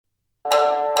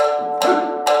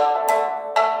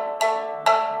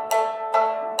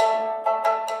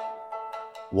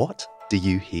What do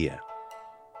you hear?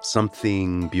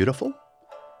 Something beautiful?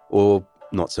 Or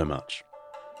not so much?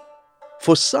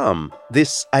 For some,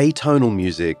 this atonal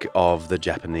music of the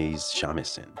Japanese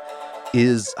shamisen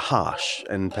is harsh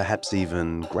and perhaps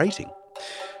even grating.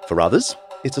 For others,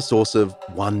 it's a source of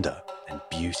wonder and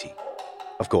beauty.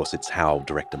 Of course, it's how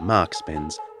director Mark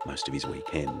spends most of his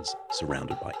weekends,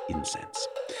 surrounded by incense.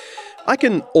 I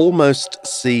can almost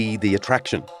see the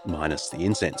attraction, minus the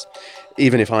incense,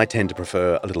 even if I tend to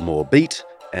prefer a little more beat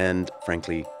and,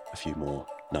 frankly, a few more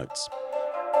notes.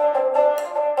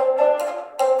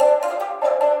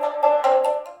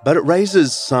 But it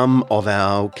raises some of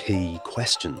our key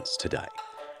questions today.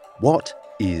 What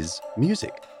is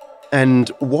music? And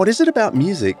what is it about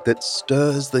music that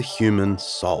stirs the human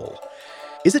soul?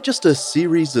 Is it just a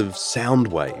series of sound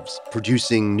waves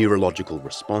producing neurological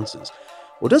responses?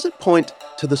 Or does it point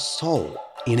to the soul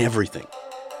in everything?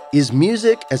 Is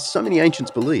music, as so many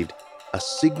ancients believed, a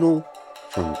signal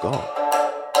from God?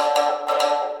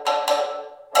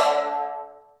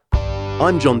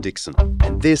 I'm John Dixon,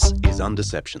 and this is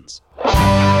Undeceptions.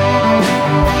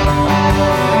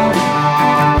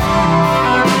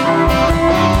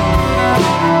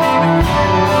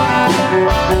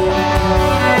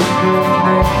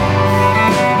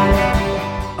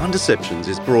 Undeceptions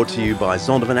is brought to you by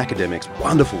Zondervan Academic's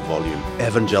wonderful volume,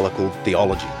 Evangelical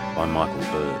Theology by Michael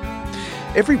Bird.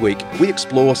 Every week, we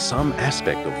explore some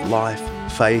aspect of life,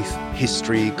 faith,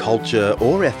 history, culture,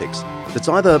 or ethics that's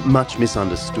either much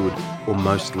misunderstood or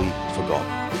mostly forgotten.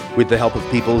 With the help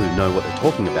of people who know what they're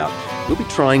talking about, we'll be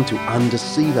trying to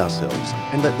undeceive ourselves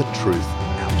and let the truth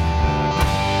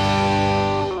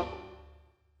out.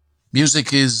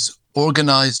 Music is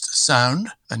organized sound,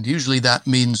 and usually that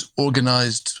means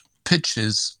organized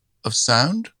pitches of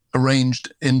sound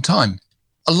arranged in time.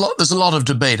 There's a lot of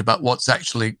debate about what's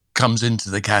actually comes into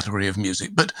the category of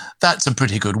music, but that's a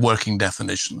pretty good working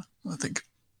definition, I think.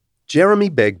 Jeremy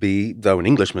Begbie, though an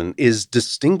Englishman, is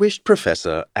Distinguished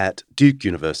Professor at Duke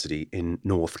University in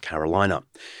North Carolina.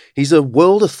 He's a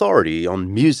world authority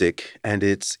on music and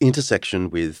its intersection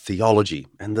with theology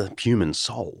and the human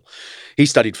soul. He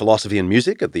studied philosophy and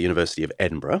music at the University of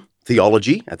Edinburgh,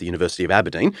 theology at the University of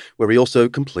Aberdeen, where he also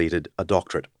completed a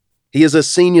doctorate. He is a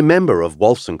senior member of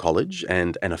Wolfson College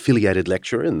and an affiliated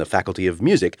lecturer in the Faculty of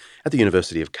Music at the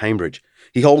University of Cambridge.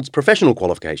 He holds professional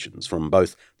qualifications from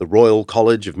both the Royal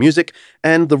College of Music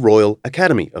and the Royal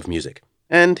Academy of Music.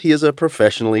 And he is a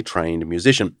professionally trained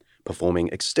musician, performing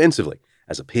extensively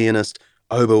as a pianist,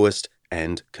 oboist,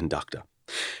 and conductor.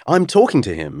 I'm talking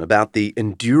to him about the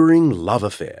enduring love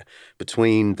affair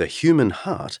between the human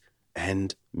heart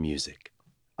and music.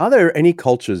 Are there any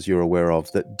cultures you're aware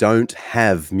of that don't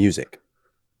have music?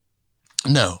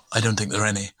 No, I don't think there are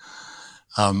any.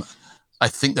 I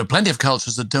think there are plenty of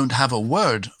cultures that don't have a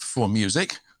word for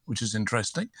music, which is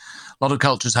interesting. A lot of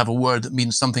cultures have a word that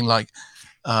means something like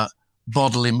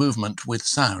bodily movement with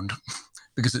sound,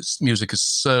 because music is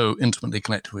so intimately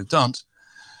connected with dance.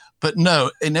 But no,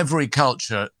 in every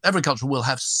culture will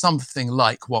have something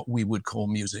like what we would call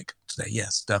music today.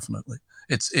 Yes, definitely.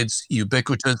 It's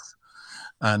ubiquitous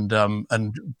and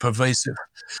pervasive,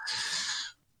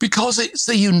 because it's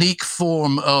a unique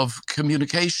form of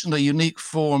communication, a unique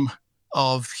form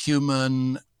of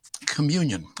human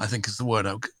communion, I think is the word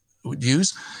I would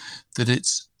use, that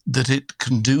it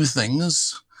can do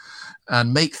things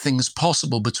and make things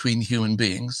possible between human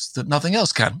beings that nothing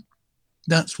else can.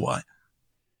 That's why.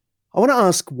 I want to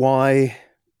ask, why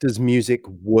does music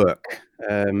work?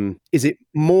 Is it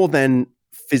more than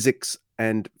physics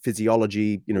and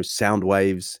physiology, sound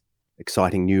waves,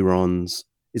 exciting neurons?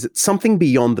 Is it something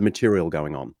beyond the material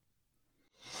going on?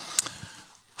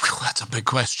 Whew, that's a big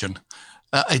question.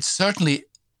 It certainly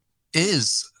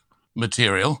is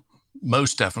material,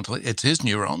 most definitely. It is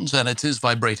neurons, and it is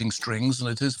vibrating strings, and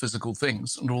it is physical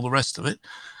things, and all the rest of it.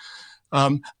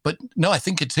 But no, I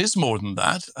think it is more than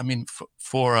that. I mean,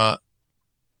 for a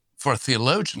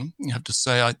theologian, you have to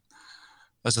say,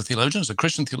 as a theologian, as a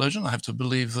Christian theologian, I have to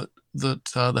believe that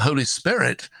the Holy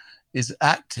Spirit is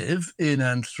active in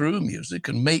and through music,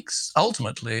 and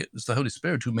ultimately, it's the Holy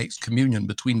Spirit who makes communion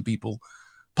between people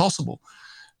possible.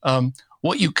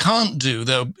 What you can't do,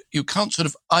 though, you can't sort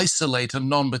of isolate a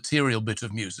non-material bit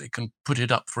of music and put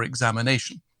it up for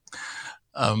examination.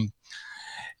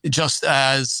 Just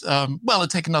as,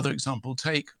 take another example.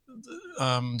 Take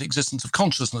the existence of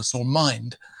consciousness or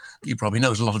mind. You probably know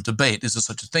there's a lot of debate. Is there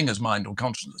such a thing as mind or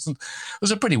consciousness? And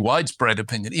there's a pretty widespread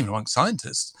opinion, even among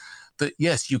scientists, that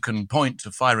yes, you can point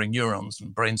to firing neurons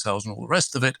and brain cells and all the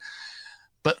rest of it,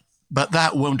 but But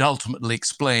that won't ultimately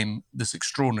explain this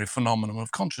extraordinary phenomenon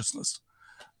of consciousness.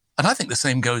 And I think the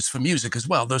same goes for music as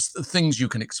well. There's things you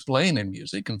can explain in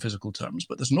music in physical terms,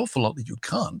 but there's an awful lot that you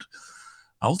can't.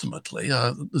 Ultimately,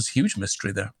 there's huge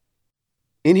mystery there.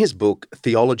 In his book,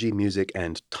 Theology, Music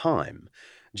and Time,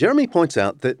 Jeremy points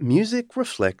out that music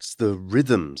reflects the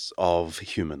rhythms of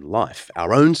human life.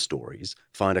 Our own stories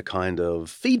find a kind of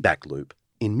feedback loop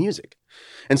in music.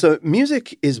 And so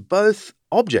music is both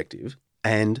objective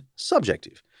and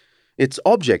subjective. It's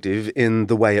objective in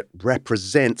the way it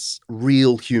represents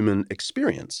real human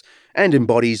experience and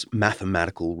embodies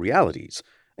mathematical realities.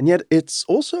 And yet it's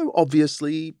also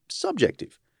obviously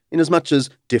subjective, in as much as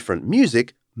different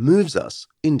music moves us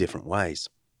in different ways.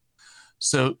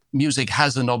 So music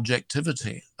has an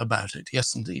objectivity about it,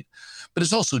 yes, indeed. But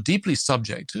it's also deeply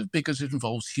subjective because it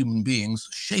involves human beings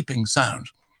shaping sound.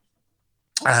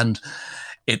 And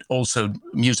it also,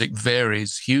 music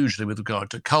varies hugely with regard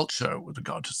to culture, with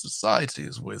regard to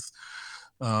societies, with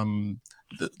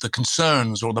the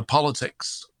concerns or the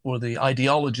politics or the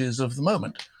ideologies of the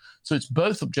moment. So it's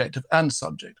both objective and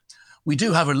subject. We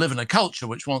do, however, live in a culture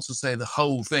which wants to say the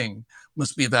whole thing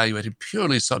must be evaluated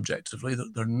purely subjectively,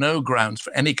 that there are no grounds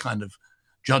for any kind of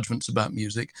judgments about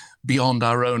music beyond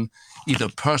our own either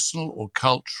personal or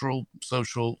cultural,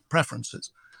 social preferences.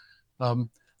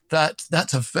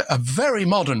 That's a very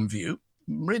modern view,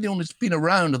 really only been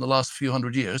around in the last few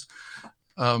hundred years,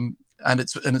 and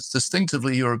it's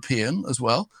distinctively European as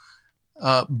well,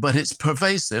 but it's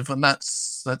pervasive, and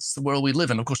that's the world we live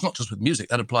in. Of course, not just with music,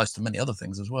 that applies to many other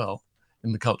things as well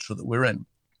in the culture that we're in.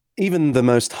 Even the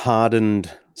most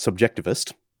hardened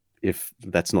subjectivist, if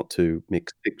that's not to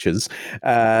mix pictures,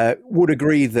 would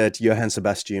agree that Johann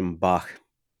Sebastian Bach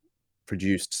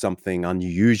produced something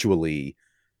unusually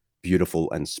beautiful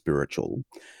and spiritual.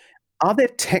 Are there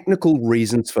technical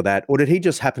reasons for that, or did he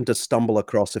just happen to stumble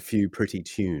across a few pretty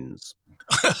tunes?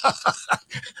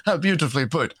 How beautifully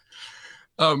put.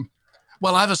 Well,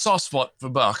 I have a soft spot for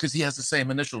Bach because he has the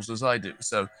same initials as I do,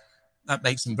 so that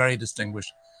makes him very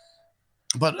distinguished.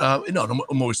 But on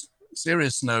a more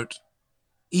serious note,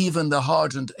 even the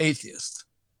hardened atheist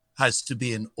has to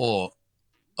be in awe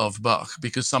of Bach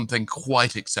because something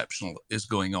quite exceptional is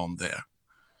going on there.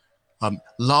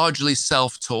 Largely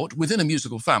self-taught within a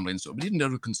musical family, and so he didn't go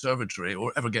to a conservatory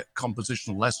or ever get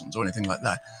compositional lessons or anything like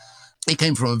that. He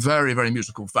came from a very, very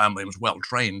musical family and was well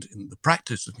trained in the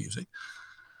practice of music.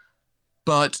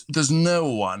 But there's no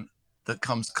one that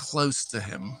comes close to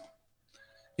him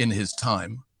in his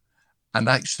time. And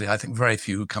actually, I think very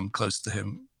few who come close to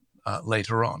him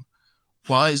later on.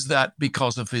 Why is that?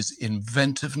 Because of his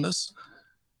inventiveness,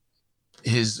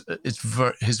 his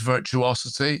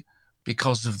virtuosity,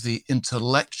 because of the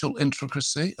intellectual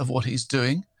intricacy of what he's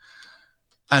doing,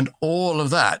 and all of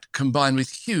that combined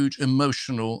with huge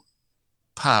emotional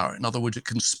power. In other words, it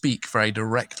can speak very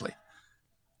directly.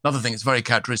 Another thing that's very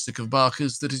characteristic of Bach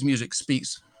is that his music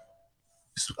speaks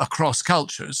across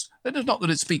cultures. It is not that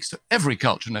it speaks to every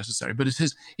culture necessarily, but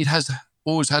it has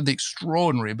always had the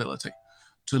extraordinary ability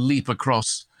to leap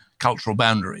across cultural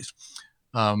boundaries.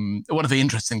 One of the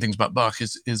interesting things about Bach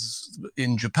is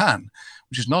in Japan,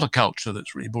 which is not a culture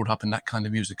that's really brought up in that kind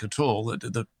of music at all.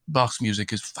 The Bach's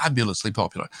music is fabulously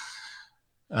popular,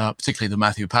 particularly the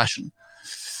Matthew Passion.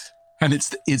 And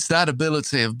it's that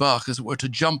ability of Bach, as it were, to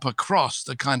jump across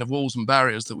the kind of walls and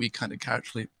barriers that we kind of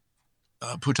characteristically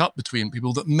put up between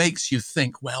people that makes you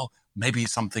think, well, maybe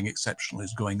something exceptional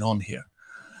is going on here.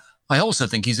 I also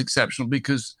think he's exceptional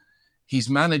because he's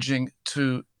managing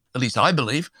to, at least I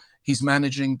believe, he's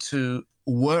managing to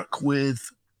work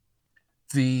with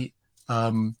the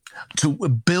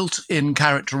built-in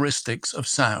characteristics of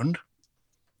sound.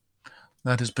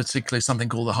 That is particularly something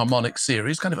called the harmonic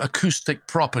series, kind of acoustic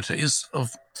properties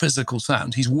of physical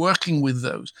sound. He's working with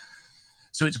those.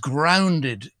 So it's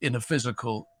grounded in a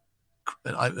physical,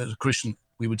 as a Christian,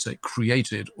 we would say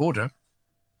created order.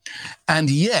 And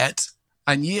yet,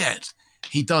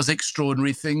 he does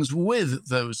extraordinary things with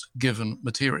those given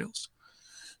materials.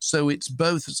 So it's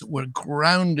both, as it were,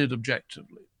 grounded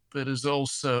objectively, but is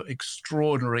also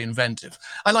extraordinarily inventive.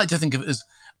 I like to think of it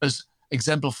as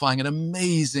exemplifying an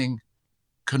amazing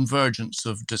convergence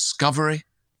of discovery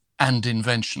and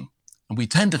invention. And we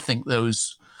tend to think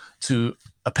those two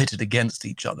are pitted against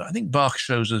each other. I think Bach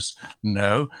shows us,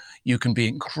 no, you can be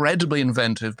incredibly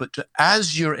inventive, but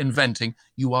as you're inventing,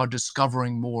 you are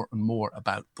discovering more and more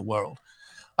about the world.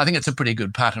 I think it's a pretty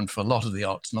good pattern for a lot of the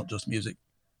arts, not just music.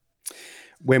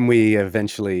 When we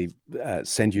eventually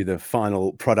send you the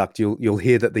final product, you'll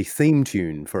hear that the theme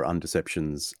tune for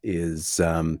Undeceptions is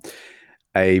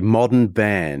a modern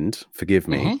band, forgive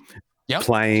me, Yep.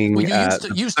 playing. Well,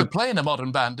 you used to play in a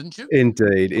modern band, didn't you?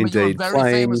 Indeed, You're indeed.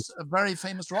 a very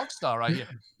famous rock star, I hear.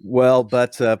 Well,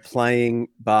 but playing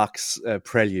Bach's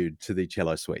prelude to the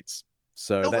cello suites.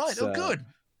 So that's good.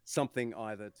 Something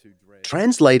either to dread.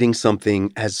 Translating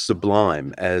something as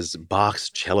sublime as Bach's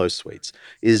cello suites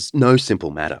is no simple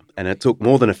matter, and it took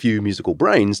more than a few musical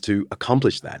brains to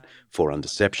accomplish that for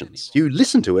Undeceptions. You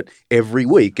listen to it every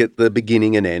week at the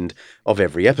beginning and end of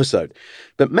every episode.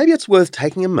 But maybe it's worth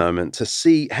taking a moment to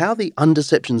see how the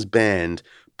Undeceptions band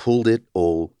pulled it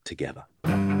all together.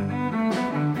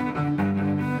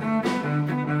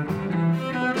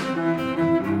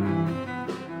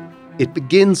 It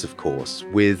begins, of course,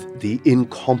 with the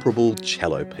incomparable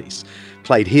cello piece,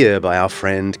 played here by our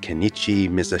friend Kenichi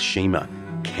Mizushima,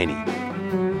 Kenny.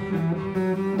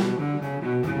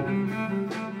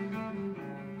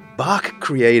 Bach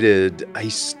created a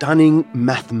stunning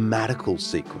mathematical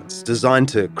sequence designed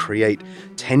to create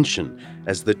tension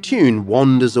as the tune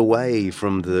wanders away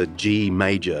from the G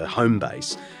major home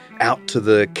base out to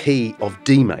the key of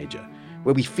D major,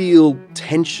 where we feel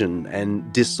tension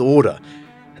and disorder.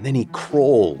 And then he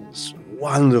crawls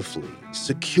wonderfully,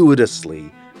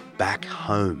 circuitously back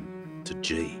home to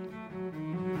G.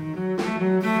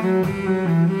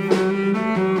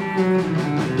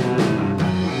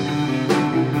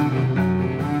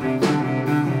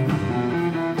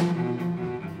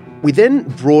 We then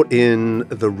brought in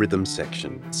the rhythm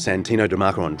section. Santino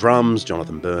DeMarco on drums,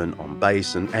 Jonathan Byrne on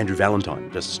bass, and Andrew Valentine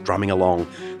just strumming along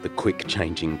the quick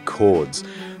changing chords,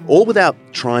 all without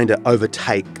trying to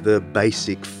overtake the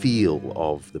basic feel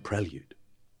of the prelude.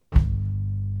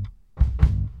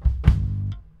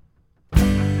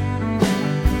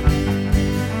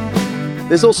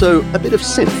 There's also a bit of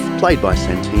synth played by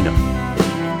Santino.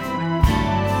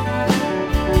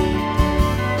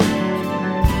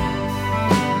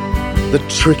 The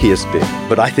trickiest bit,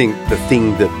 but I think the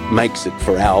thing that makes it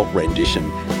for our rendition,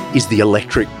 is the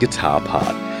electric guitar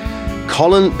part.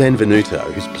 Colin Benvenuto,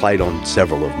 who's played on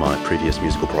several of my previous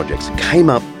musical projects, came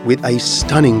up with a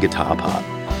stunning guitar part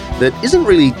that isn't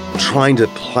really trying to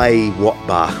play what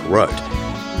Bach wrote.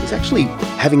 He's actually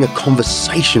having a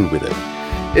conversation with it.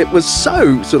 It was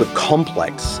so sort of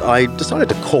complex, I decided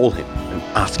to call him and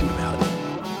ask him about it.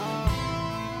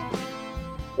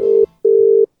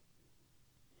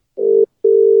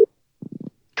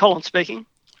 Colin speaking.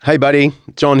 Hey, buddy.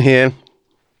 John here.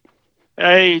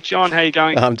 Hey, John. How you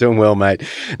going? I'm doing well, mate.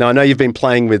 Now, I know you've been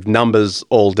playing with numbers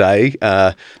all day.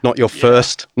 Not your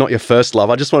first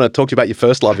love. I just want to talk to you about your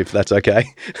first love, if that's okay.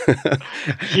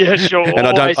 Yeah, sure. And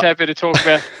always happy to talk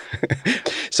about.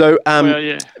 So,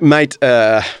 mate,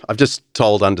 I've just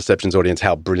told Undeceptions audience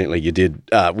how brilliantly you did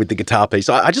with the guitar piece.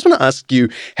 I just want to ask you,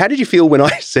 how did you feel when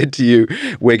I said to you,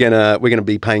 we're gonna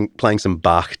be playing some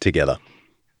Bach together?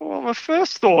 Well, my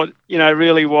first thought,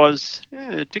 really was,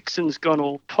 Dixon's gone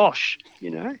all posh,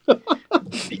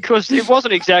 because it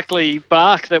wasn't exactly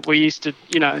Bach that we used to,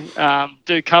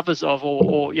 do covers of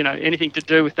or anything to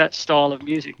do with that style of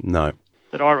music. No.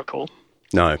 That I recall.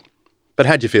 No. But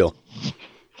how'd you feel?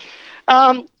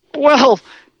 Well,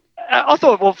 I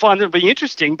thought, fine, it'll be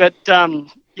interesting, but, when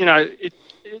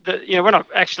I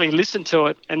actually listened to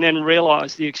it and then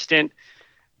realised the extent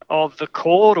of the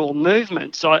chordal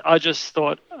movements, I just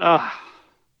thought,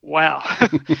 wow,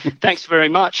 thanks very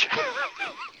much.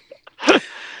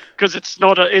 Because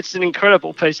it's an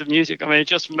incredible piece of music. I mean, it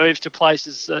just moves to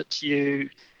places that you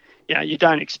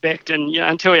don't expect, and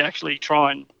until you actually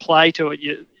try and play to it,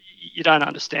 you don't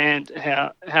understand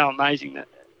how amazing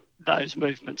those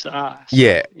movements are. So,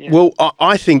 yeah. Well,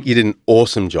 I think you did an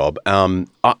awesome job.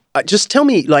 Just tell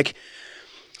me,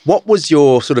 what was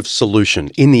your sort of solution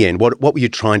in the end? What were you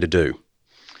trying to do?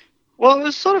 Well, it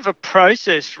was sort of a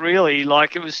process, really.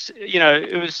 It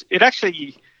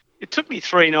took me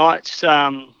 3 nights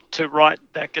to write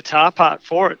that guitar part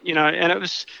for it,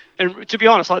 and to be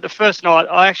honest, the first night,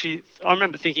 I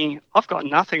remember thinking, I've got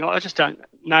nothing. I just don't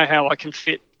know how I can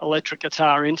fit electric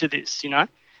guitar into this,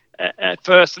 at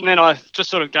first. And then I just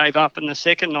sort of gave up. And the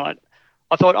second night,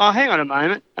 I thought, hang on a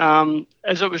moment.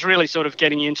 As it was really sort of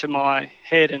getting into my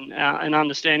head and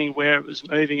understanding where it was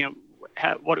moving and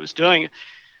what it was doing,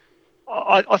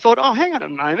 I thought, hang on a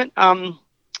moment.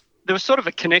 There was sort of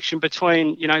a connection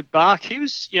between, Bach. He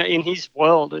was, in his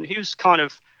world, and he was kind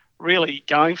of really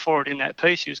going for it in that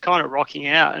piece. He was kind of rocking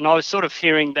out, and I was sort of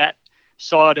hearing that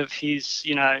side of his,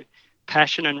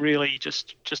 passion and really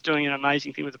just doing an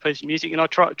amazing thing with a piece of music. And I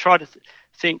tried to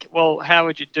think, well, how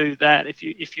would you do that if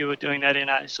you were doing that in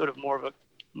a sort of more of a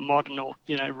modern or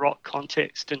rock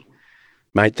context? And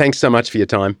mate, thanks so much for your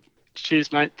time.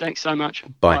 Cheers, mate. Thanks so much.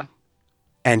 Bye.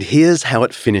 And here's how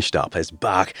it finished up as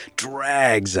Bach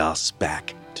drags us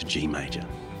back to G major.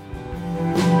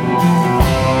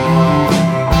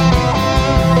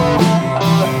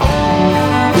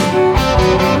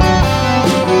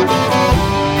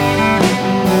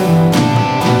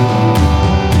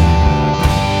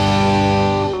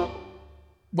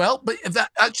 Well, but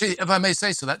if I may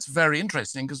say so, that's very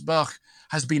interesting because Bach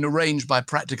has been arranged by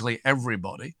practically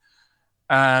everybody.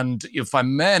 And you'll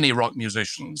find many rock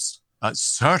musicians,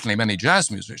 certainly many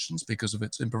jazz musicians, because of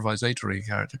its improvisatory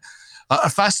character, are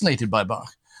fascinated by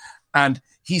Bach. And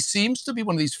he seems to be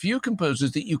one of these few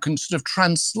composers that you can sort of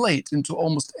translate into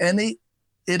almost any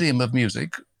idiom of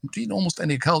music, in almost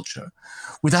any culture,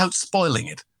 without spoiling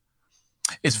it.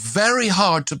 It's very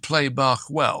hard to play Bach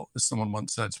well, as someone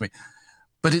once said to me.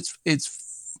 But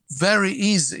it's very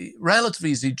easy, relatively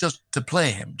easy, just to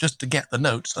play him, just to get the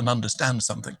notes and understand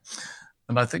something.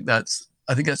 And I think that's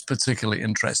particularly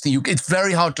interesting. It's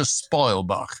very hard to spoil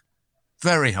Bach.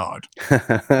 Very hard.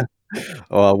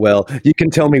 Oh, well, you can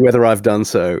tell me whether I've done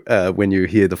so when you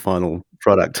hear the final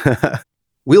product.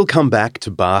 We'll come back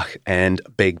to Bach and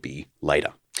Begbie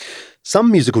later.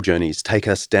 Some musical journeys take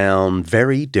us down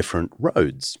very different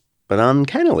roads, but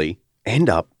uncannily end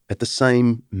up at the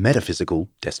same metaphysical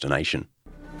destination.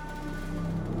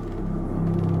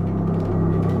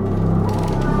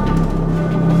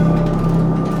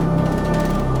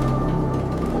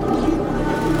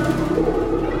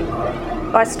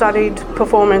 I studied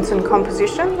performance and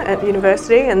composition at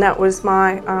university, and that was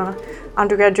my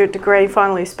undergraduate degree,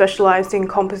 finally specialised in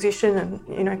composition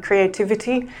and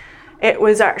creativity. It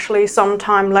was actually some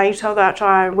time later that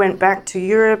I went back to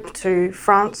Europe, to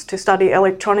France, to study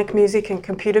electronic music and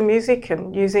computer music,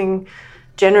 and using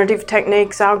generative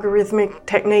techniques, algorithmic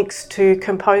techniques to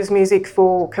compose music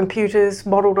for computers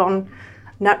modelled on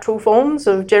natural forms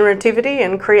of generativity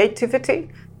and creativity.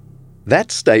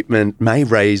 That statement may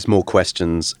raise more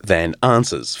questions than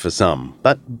answers for some,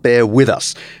 but bear with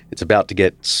us. It's about to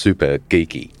get super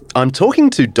geeky. I'm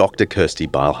talking to Dr. Kirsty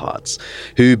Beilharz,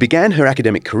 who began her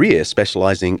academic career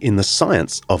specialising in the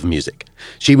science of music.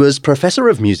 She was Professor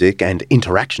of Music and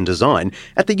Interaction Design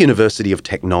at the University of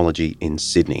Technology in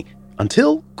Sydney,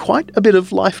 until quite a bit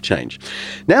of life change.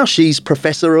 Now she's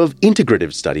Professor of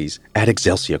Integrative Studies at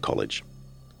Excelsior College.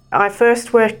 I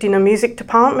first worked in a music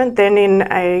department, then in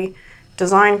a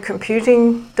design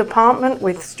computing department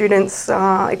with students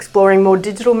exploring more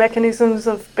digital mechanisms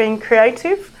of being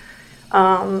creative,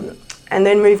 and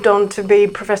then moved on to be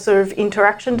Professor of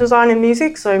Interaction Design in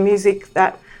Music, so music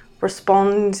that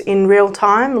responds in real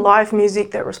time, live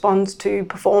music that responds to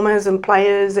performers and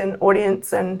players and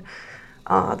audience, and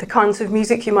the kinds of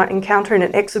music you might encounter in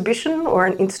an exhibition or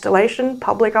an installation,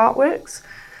 public artworks.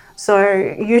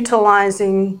 So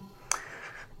utilising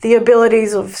the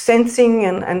abilities of sensing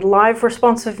and live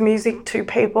responsive music to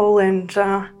people and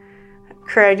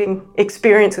creating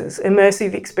experiences,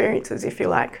 immersive experiences, if you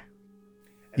like.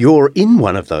 You're in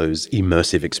one of those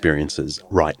immersive experiences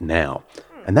right now,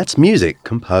 and that's music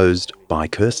composed by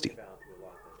Kirsty.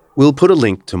 We'll put a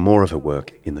link to more of her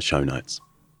work in the show notes.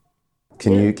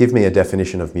 Can you give me a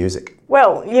definition of music?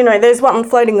 Well, there's one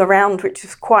floating around which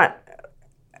is quite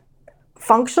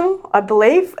functional, I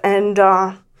believe, and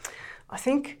I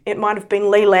think it might have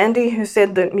been Lee Landy who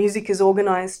said that music is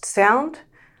organised sound.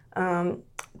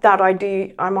 That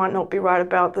idea, I might not be right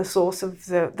about the source of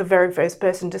the very first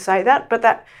person to say that, but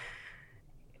that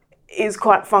is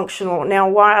quite functional. Now,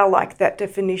 why I like that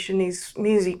definition is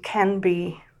music can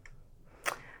be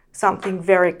something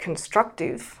very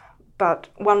constructive, but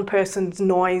one person's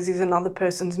noise is another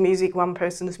person's music, one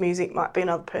person's music might be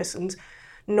another person's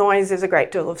noise. There's a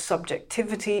great deal of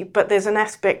subjectivity, but there's an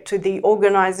aspect to the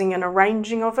organising and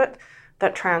arranging of it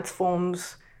that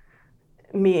transforms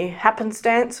mere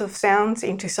happenstance of sounds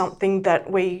into something that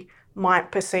we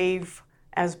might perceive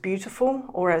as beautiful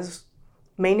or as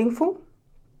meaningful.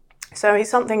 So it's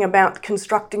something about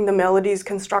constructing the melodies,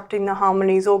 constructing the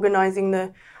harmonies, organising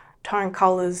the tone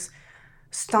colours,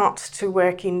 starts to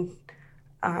work in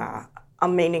a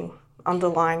meaning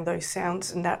underlying those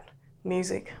sounds and that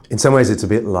music. In some ways it's a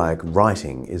bit like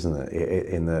writing, isn't it?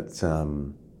 In that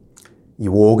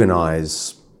you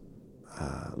organise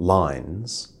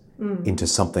lines into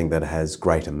something that has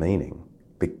greater meaning.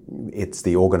 It's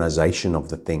the organisation of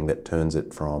the thing that turns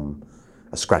it from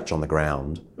a scratch on the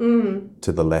ground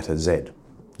to the letter Z,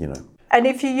 And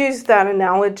if you use that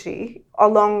analogy,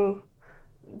 along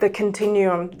the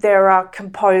continuum, there are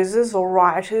composers or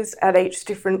writers at each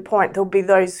different point. There'll be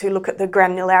those who look at the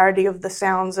granularity of the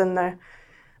sounds and the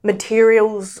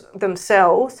materials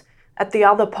themselves. At the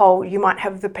other pole, you might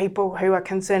have the people who are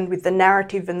concerned with the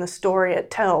narrative and the story it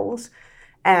tells.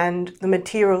 and the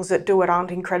materials that do it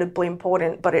aren't incredibly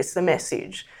important, but it's the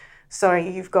message. So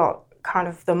you've got kind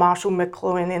of the Marshall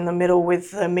McLuhan in the middle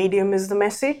with the medium as the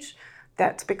message.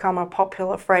 That's become a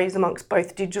popular phrase amongst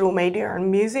both digital media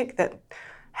and music, that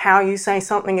how you say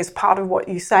something is part of what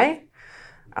you say.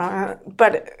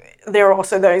 But there are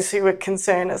also those who are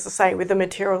concerned, as I say, with the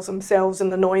materials themselves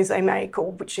and the noise they make,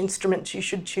 or which instruments you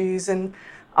should choose, and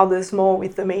others more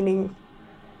with the meaning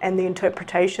and the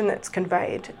interpretation that's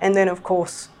conveyed. And then, of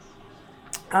course,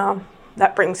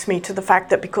 that brings me to the fact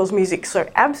that because music's so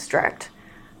abstract,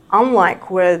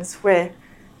 unlike words where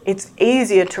it's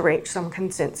easier to reach some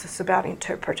consensus about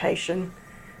interpretation,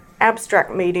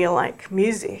 abstract media like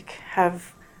music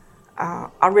have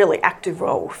a really active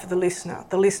role for the listener.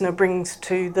 The listener brings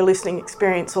to the listening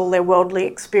experience all their worldly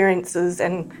experiences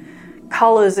and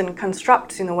colours and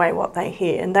constructs in a way what they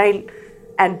hear, and they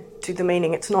add to the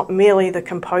meaning. It's not merely the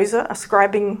composer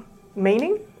ascribing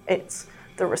meaning, it's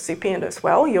the recipient as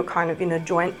well. You're kind of in a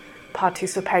joint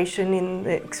participation in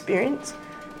the experience.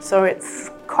 So it's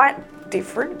quite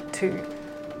different to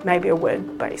maybe a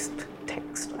word-based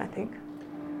text, I think.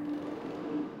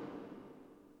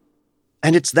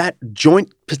 And it's that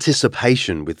joint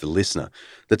participation with the listener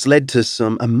that's led to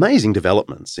some amazing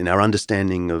developments in our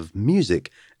understanding of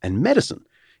music and medicine,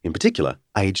 in particular,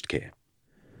 aged care.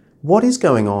 What is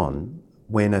going on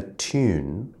when a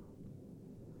tune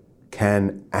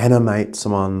can animate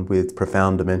someone with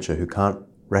profound dementia who can't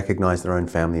recognise their own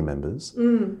family members,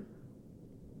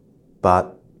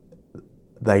 but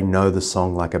they know the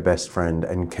song like a best friend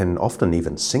and can often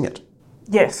even sing it?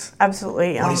 Yes,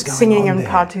 absolutely. What is going singing on and there?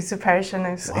 participation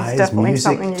is Why definitely is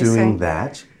something music you doing see.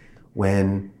 that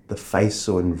when the face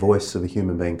or voice of a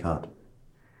human being can't?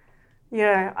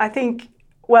 Yeah, I think,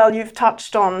 well, you've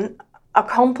touched on a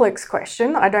complex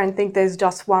question. I don't think there's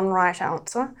just one right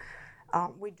answer.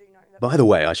 We do know that. By the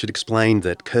way, I should explain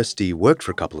that Kirsty worked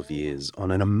for a couple of years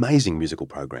on an amazing musical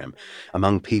program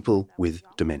among people with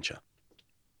dementia.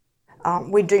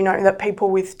 We do know that people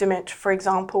with dementia, for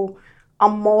example, are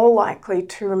more likely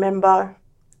to remember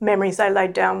memories they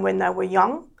laid down when they were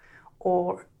young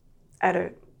or at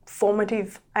a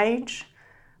formative age.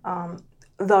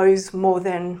 Those more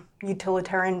than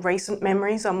utilitarian recent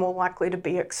memories are more likely to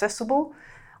be accessible.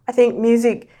 I think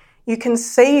music, you can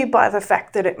see by the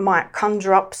fact that it might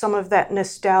conjure up some of that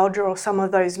nostalgia or some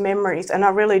of those memories, and I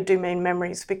really do mean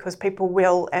memories, because people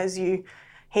will, as you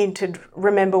hinted,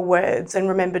 remember words and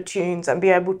remember tunes and be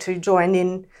able to join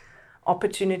in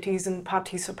opportunities and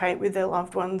participate with their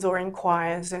loved ones or in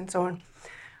choirs and so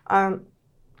on.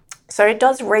 So it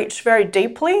does reach very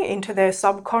deeply into their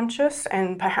subconscious,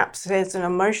 and perhaps there's an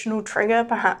emotional trigger,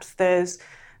 perhaps there's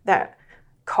that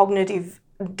cognitive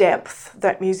depth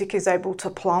that music is able to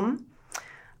plumb.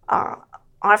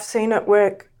 I've seen it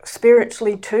work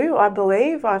spiritually too, I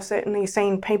believe. I've certainly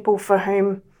seen people for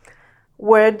whom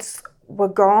words were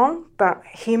gone, but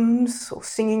hymns or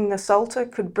singing the Psalter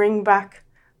could bring back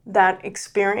that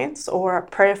experience, or a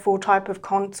prayerful type of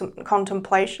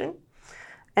contemplation.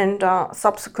 And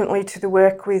subsequently to the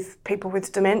work with people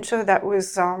with dementia, that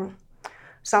was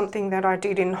something that I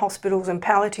did in hospitals and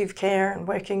palliative care, and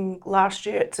working last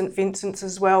year at St Vincent's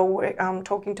as well,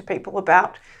 talking to people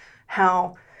about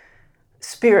how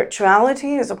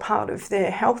spirituality is a part of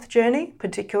their health journey,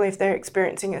 particularly if they're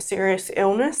experiencing a serious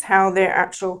illness, how their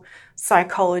actual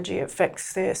psychology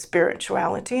affects their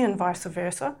spirituality and vice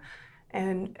versa.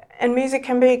 And music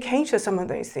can be a key to some of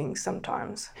these things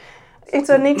sometimes. It's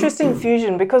an interesting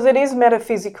fusion because it is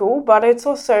metaphysical, but it's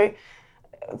also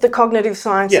the cognitive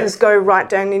sciences go right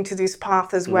down into this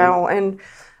path as well, and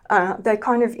they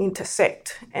kind of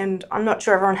intersect. And I'm not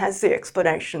sure everyone has the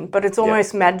explanation, but it's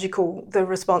almost magical, the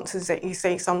responses that you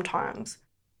see sometimes.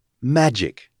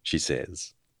 Magic, she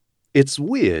says. It's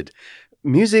weird.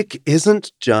 Music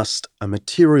isn't just a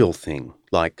material thing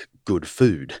like good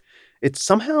food. It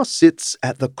somehow sits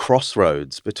at the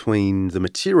crossroads between the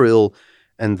material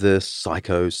and the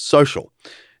psychosocial.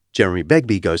 Jeremy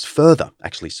Begbie goes further,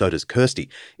 actually so does Kirsty,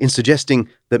 in suggesting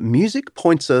that music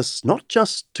points us not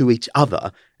just to each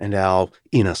other and our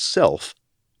inner self,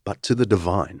 but to the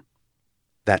divine.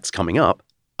 That's coming up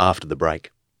after the break.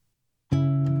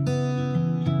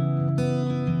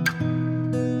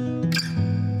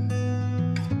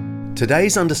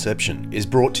 Today's Undeception is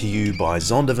brought to you by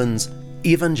Zondervan's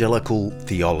Evangelical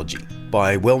Theology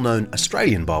by well-known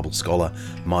Australian Bible scholar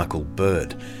Michael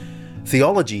Bird.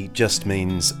 Theology just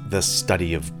means the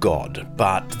study of God,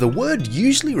 but the word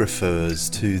usually refers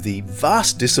to the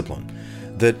vast discipline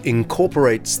that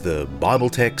incorporates the Bible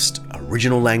text,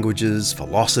 original languages,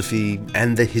 philosophy,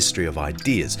 and the history of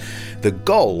ideas. The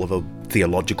goal of a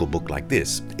theological book like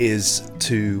this is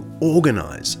to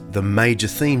organise the major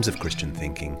themes of Christian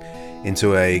thinking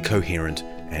into a coherent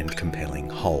and compelling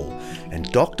whole.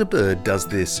 And Dr. Bird does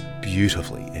this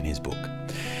beautifully in his book.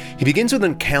 He begins with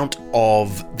an account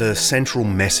of the central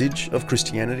message of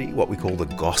Christianity, what we call the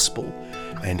gospel,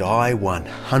 and I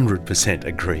 100%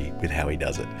 agree with how he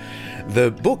does it.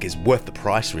 The book is worth the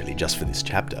price, really, just for this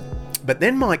chapter. But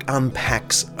then Mike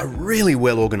unpacks a really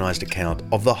well-organised account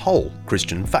of the whole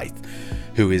Christian faith.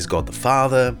 Who is God the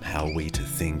Father? How are we to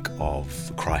think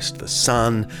of Christ the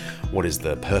Son? What is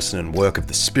the person and work of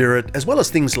the Spirit? As well as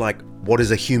things like, what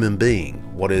is a human being?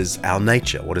 What is our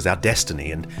nature? What is our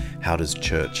destiny? And how does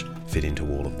church fit into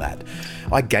all of that?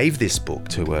 I gave this book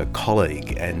to a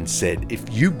colleague and said, if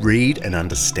you read and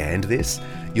understand this,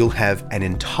 you'll have an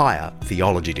entire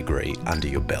theology degree under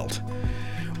your belt.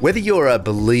 Whether you're a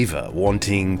believer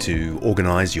wanting to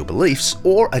organise your beliefs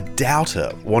or a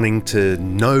doubter wanting to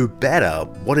know better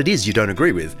what it is you don't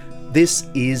agree with, this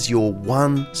is your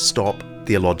one-stop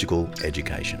theological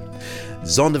education.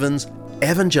 Zondervan's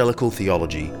Evangelical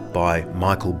Theology by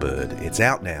Michael Bird. It's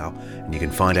out now, and you can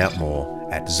find out more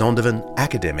at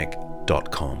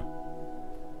zondervanacademic.com.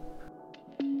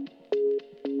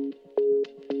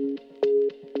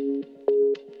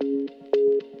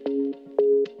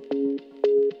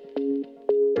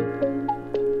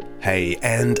 Hey,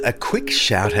 and a quick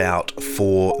shout out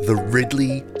for the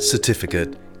Ridley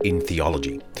Certificate in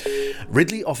Theology.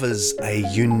 Ridley offers a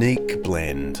unique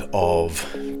blend of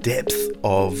depth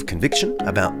of conviction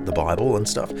about the Bible and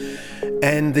stuff,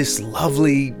 and this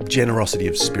lovely generosity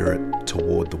of spirit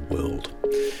toward the world.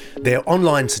 Their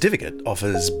online certificate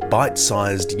offers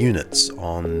bite-sized units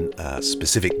on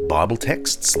specific Bible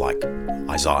texts like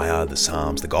Isaiah, the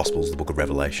Psalms, the Gospels, the Book of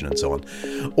Revelation, and so on,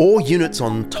 or units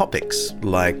on topics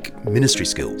like ministry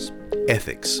skills,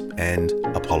 ethics, and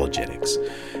apologetics.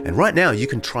 And right now you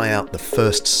can try out the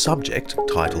first subject,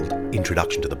 titled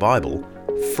Introduction to the Bible,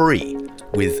 free,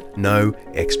 with no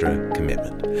extra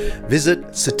commitment.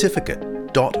 Visit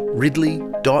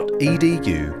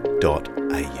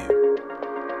certificate.ridley.edu.au.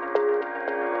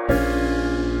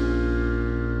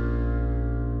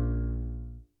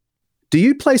 Do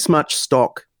you place much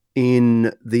stock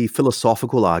in the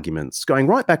philosophical arguments, going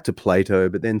right back to Plato,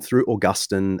 but then through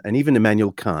Augustine and even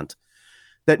Immanuel Kant,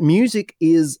 that music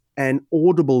is an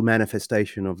audible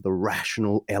manifestation of the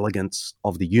rational elegance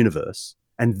of the universe,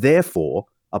 and therefore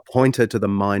a pointer to the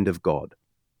mind of God?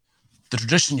 The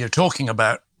tradition you're talking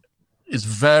about is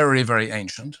very, very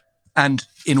ancient, and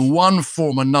in one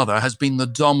form or another has been the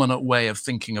dominant way of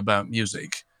thinking about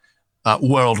music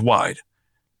worldwide.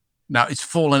 Now, it's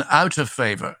fallen out of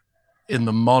favor in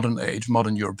the modern age,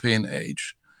 modern European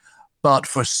age, but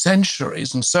for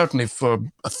centuries, and certainly for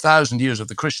 1,000 years of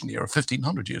the Christian era,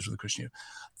 1,500 years of the Christian era,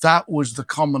 that was the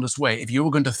commonest way. If you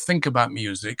were going to think about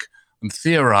music and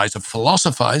theorize or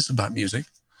philosophize about music,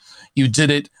 you did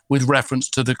it with reference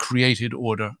to the created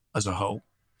order as a whole.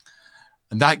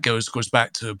 And that goes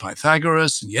back to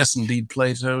Pythagoras, and yes, indeed,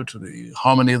 Plato, to the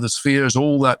harmony of the spheres,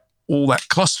 all that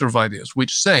cluster of ideas,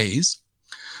 which says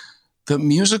that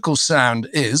musical sound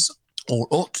is, or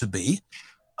ought to be,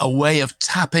 a way of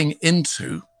tapping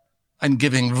into and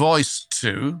giving voice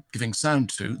to, giving sound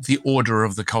to, the order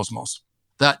of the cosmos.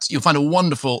 That you'll find a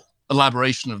wonderful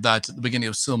elaboration of that at the beginning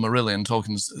of Silmarillion,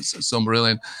 Tolkien's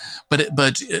Silmarillion, but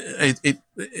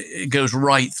it goes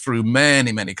right through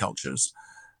many, many cultures,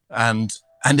 and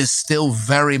is still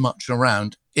very much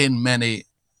around in many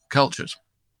cultures.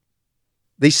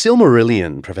 The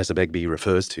Silmarillion Professor Begbie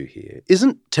refers to here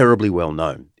isn't terribly well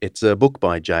known. It's a book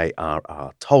by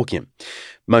J.R.R. Tolkien.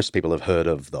 Most people have heard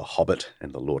of The Hobbit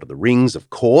and The Lord of the Rings,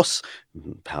 of course,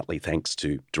 partly thanks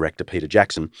to director Peter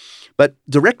Jackson. But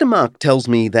Director Mark tells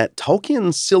me that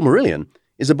Tolkien's Silmarillion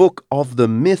is a book of the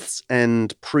myths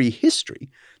and prehistory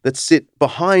that sit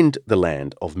behind the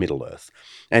land of Middle-earth,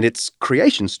 and its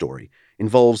creation story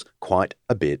involves quite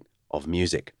a bit of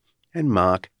music. And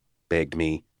Mark begged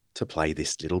me to play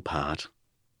this little part.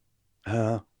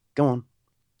 Go on.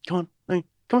 Come on. No,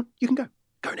 come on. You can go.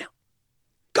 Go now.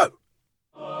 Go.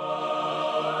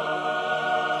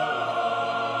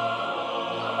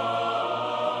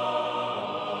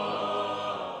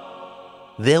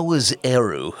 There was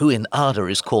Eru, who in Arda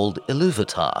is called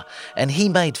Iluvatar, and he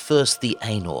made first the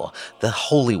Ainur, the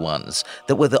holy ones,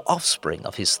 that were the offspring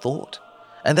of his thought.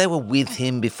 And they were with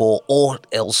him before aught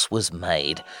else was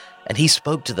made. And he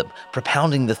spoke to them,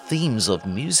 propounding the themes of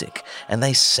music, and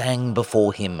they sang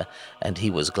before him, and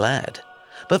he was glad.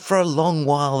 but for a long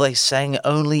while they sang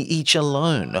only each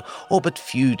alone, or but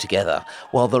few together,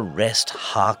 while the rest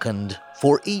hearkened,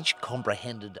 for each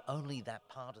comprehended only that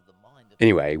part of the mind.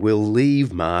 Anyway, we'll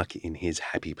leave Mark in his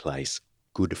happy place.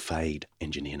 Good fade,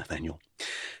 Engineer Nathaniel.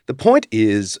 The point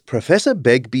is, Professor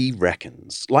Begbie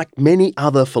reckons, like many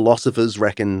other philosophers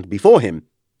reckoned before him,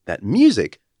 that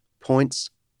music points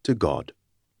to God.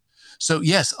 So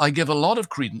yes, I give a lot of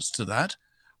credence to that.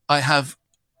 I have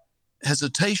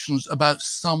hesitations about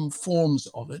some forms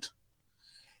of it,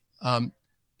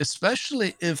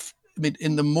 especially if,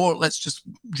 in the more, let's just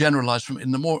generalize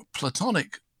in the more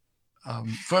Platonic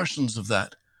versions of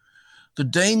that, the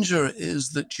danger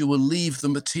is that you will leave the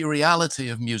materiality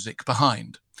of music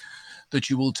behind, that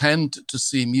you will tend to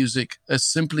see music as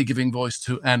simply giving voice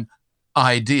to an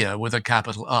idea with a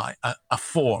capital I, a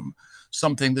form,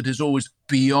 something that is always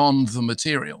beyond the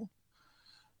material.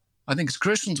 I think as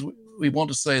Christians, we want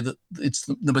to say that it's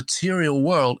the material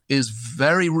world is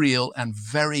very real and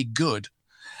very good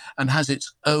and has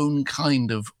its own kind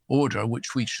of order,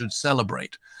 which we should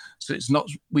celebrate. So it's not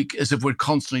as if we're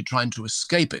constantly trying to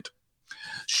escape it.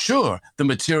 Sure, the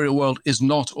material world is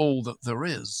not all that there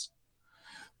is.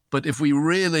 But if we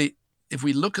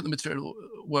look at the material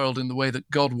world in the way that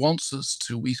God wants us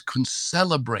to, we can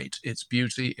celebrate its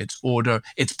beauty, its order,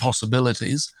 its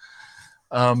possibilities.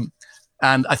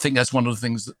 And I think that's one of the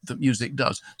things that music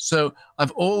does. So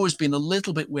I've always been a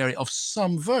little bit wary of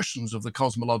some versions of the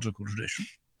cosmological tradition,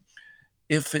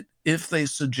 if they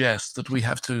suggest that we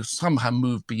have to somehow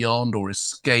move beyond or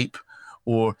escape,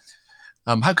 or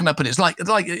how can I put it? It's like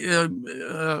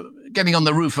getting on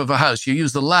the roof of a house. You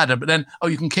use the ladder, but then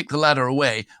you can kick the ladder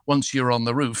away once you're on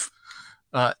the roof.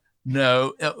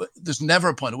 No, there's never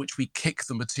a point at which we kick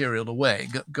the material away.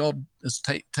 God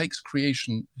takes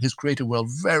creation, his created world,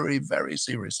 very, very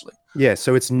seriously. Yeah,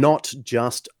 so it's not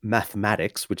just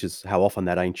mathematics, which is how often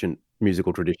that ancient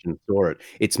musical tradition saw it.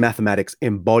 It's mathematics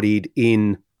embodied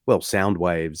in, sound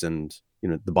waves and,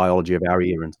 the biology of our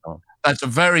ear and so on. That's a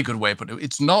very good way to put it.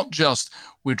 It's not just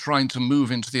we're trying to move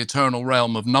into the eternal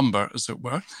realm of number, as it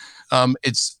were.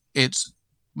 It's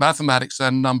mathematics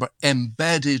and number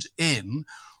embedded in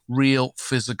real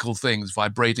physical things,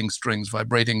 vibrating strings,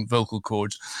 vibrating vocal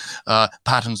cords,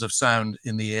 patterns of sound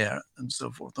in the air, and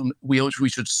so forth. And we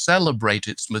should celebrate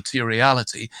its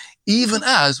materiality, even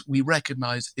as we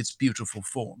recognize its beautiful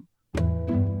form.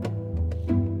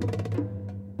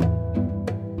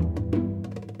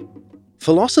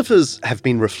 Philosophers have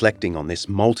been reflecting on this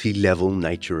multi-level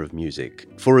nature of music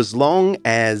for as long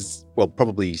as,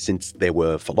 probably since there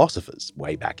were philosophers,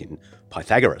 way back in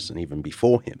Pythagoras and even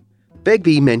before him.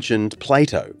 Begbie mentioned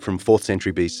Plato from 4th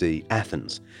century BC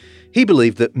Athens. He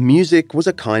believed that music was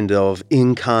a kind of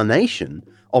incarnation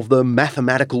of the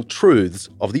mathematical truths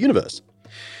of the universe.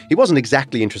 He wasn't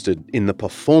exactly interested in the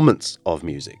performance of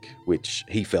music, which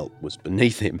he felt was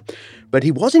beneath him, but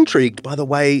he was intrigued by the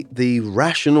way the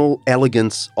rational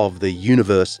elegance of the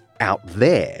universe out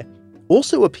there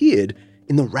also appeared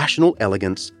in the rational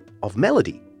elegance of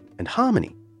melody and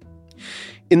harmony.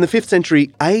 In the 5th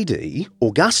century AD,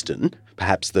 Augustine,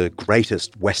 perhaps the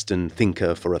greatest Western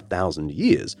thinker for 1,000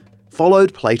 years,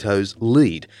 followed Plato's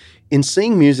lead in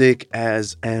seeing music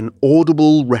as an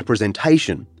audible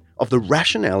representation of the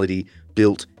rationality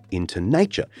built into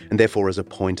nature, and therefore as a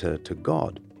pointer to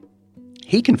God.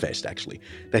 He confessed, actually,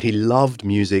 that he loved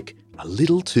music a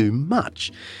little too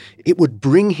much. It would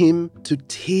bring him to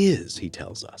tears, he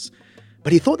tells us.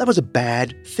 But he thought that was a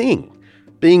bad thing.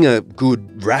 Being a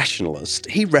good rationalist,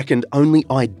 he reckoned only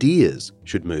ideas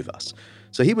should move us.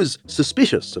 So he was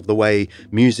suspicious of the way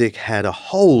music had a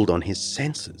hold on his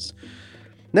senses.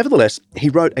 Nevertheless, he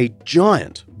wrote a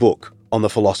giant book on the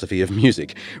philosophy of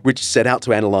music, which set out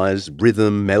to analyse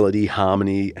rhythm, melody,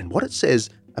 harmony, and what it says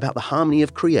about the harmony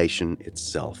of creation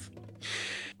itself.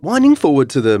 Winding forward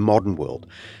to the modern world,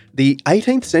 the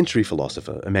 18th century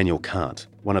philosopher Immanuel Kant,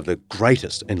 one of the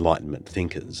greatest Enlightenment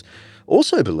thinkers,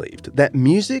 also believed that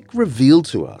music revealed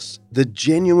to us the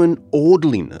genuine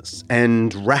orderliness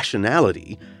and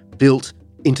rationality built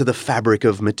into the fabric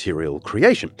of material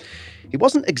creation. He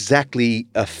wasn't exactly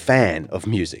a fan of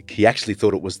music. He actually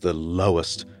thought it was the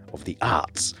lowest of the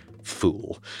arts.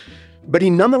 Fool. But he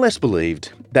nonetheless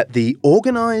believed that the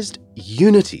organised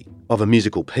unity of a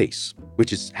musical piece,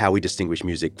 which is how we distinguish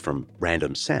music from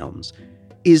random sounds,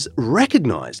 is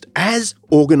recognised as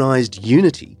organised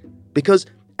unity because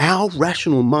our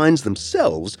rational minds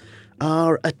themselves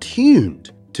are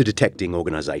attuned to detecting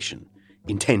organisation,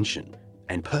 intention,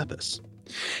 and purpose.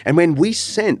 And when we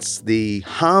sense the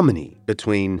harmony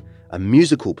between a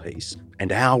musical piece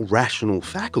and our rational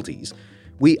faculties,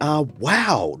 we are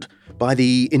wowed by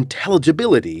the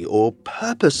intelligibility or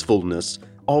purposefulness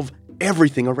of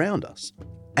everything around us.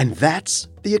 And that's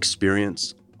the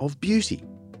experience of beauty.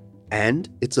 And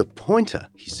it's a pointer,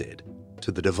 he said,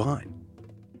 to the divine.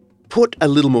 Put a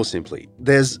little more simply,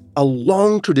 there's a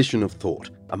long tradition of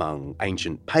thought among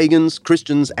ancient pagans,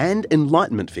 Christians, and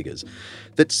Enlightenment figures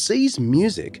that sees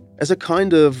music as a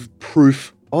kind of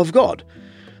proof of God.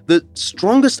 The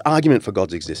strongest argument for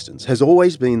God's existence has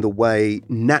always been the way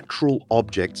natural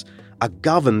objects are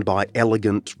governed by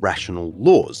elegant, rational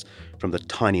laws, from the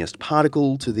tiniest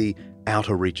particle to the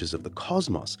outer reaches of the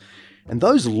cosmos. And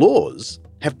those laws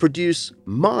have produced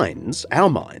minds, our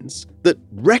minds, that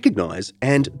recognise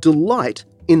and delight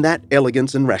in that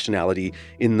elegance and rationality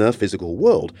in the physical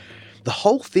world. The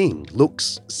whole thing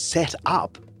looks set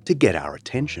up to get our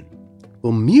attention.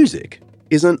 Well, music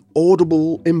is an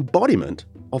audible embodiment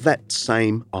of that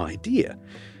same idea.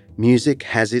 Music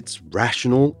has its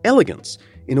rational elegance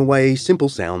in a way simple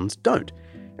sounds don't.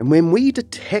 And when we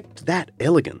detect that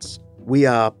elegance, we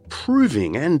are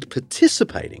proving and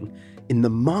participating in the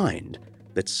mind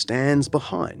that stands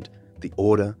behind the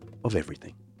order of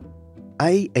everything.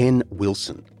 A.N.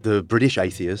 Wilson, the British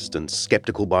atheist and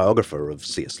sceptical biographer of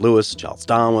C.S. Lewis, Charles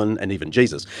Darwin, and even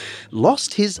Jesus,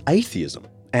 lost his atheism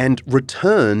and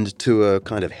returned to a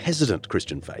kind of hesitant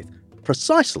Christian faith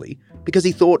precisely because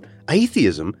he thought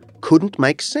atheism couldn't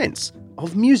make sense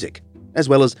of music, as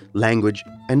well as language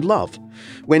and love.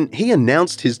 When he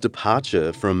announced his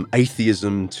departure from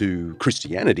atheism to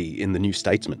Christianity in The New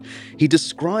Statesman, he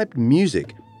described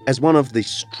music as one of the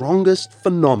strongest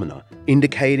phenomena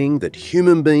indicating that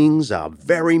human beings are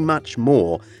very much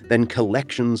more than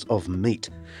collections of meat.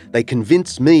 They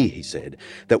convince me, he said,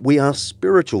 that we are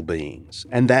spiritual beings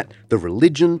and that the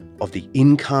religion of the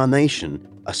incarnation,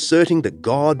 asserting that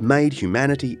God made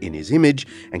humanity in his image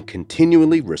and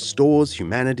continually restores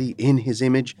humanity in his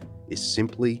image, is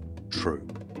simply true.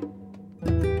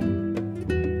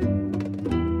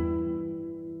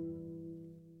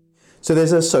 So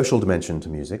there's a social dimension to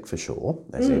music for sure.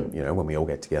 As in, when we all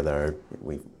get together,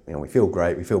 we feel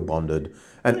great, we feel bonded,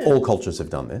 and all cultures have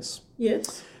done this.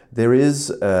 Yes. There is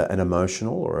an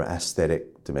emotional or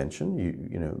aesthetic dimension.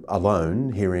 You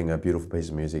alone hearing a beautiful piece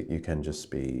of music, you can just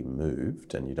be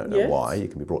moved, and you don't know why. You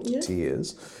can be brought to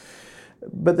tears.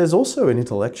 But there's also an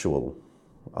intellectual,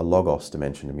 a logos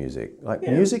dimension to music.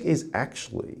 Music is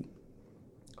actually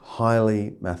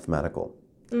highly mathematical,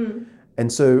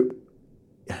 and so.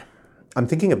 I'm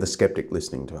thinking of the skeptic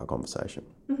listening to our conversation,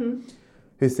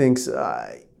 who thinks,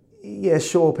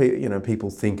 sure, people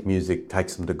think music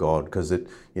takes them to God because it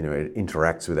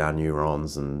interacts with our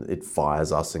neurons and it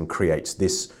fires us and creates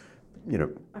this,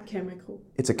 a chemical.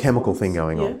 It's a chemical thing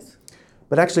going on.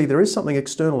 But actually, there is something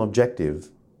external,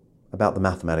 objective about the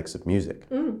mathematics of music.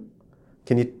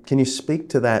 Can you speak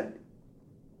to that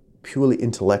purely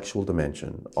intellectual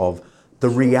dimension of the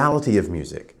reality of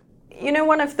music?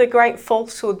 One of the great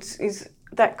falsehoods is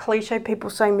that cliche people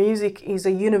say music is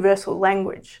a universal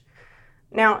language.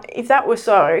 Now, if that were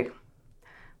so,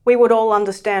 we would all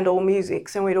understand all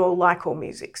musics and we'd all like all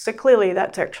music. So clearly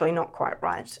that's actually not quite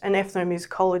right. And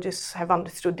ethnomusicologists have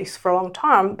understood this for a long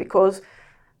time, because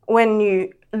when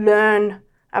you learn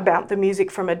about the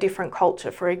music from a different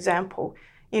culture, for example,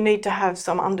 you need to have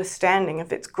some understanding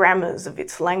of its grammars, of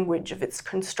its language, of its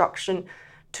construction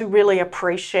to really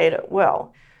appreciate it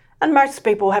well. And most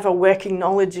people have a working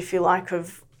knowledge, if you like,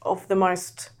 of the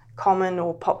most common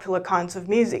or popular kinds of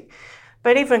music.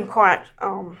 But even quite,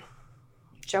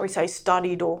 shall we say,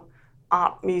 studied or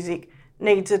art music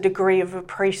needs a degree of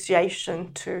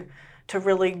appreciation to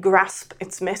really grasp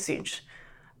its message.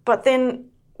 But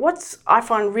then what's I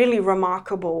find really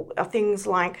remarkable are things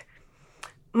like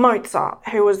Mozart,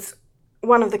 who was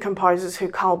one of the composers who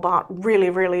Karl Barth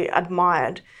really, really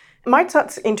admired.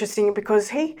 Mozart's interesting because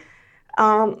he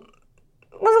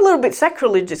was a little bit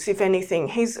sacrilegious, if anything.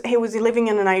 He was living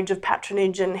in an age of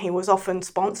patronage, and he was often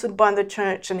sponsored by the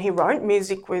church, and he wrote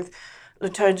music with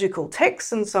liturgical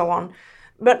texts and so on.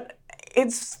 But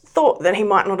it's thought that he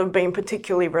might not have been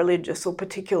particularly religious or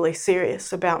particularly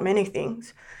serious about many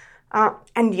things.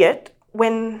 And yet,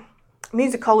 when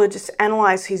musicologists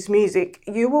analyse his music,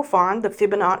 you will find the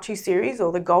Fibonacci series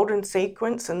or the golden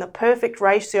sequence and the perfect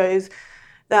ratios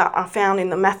that are found in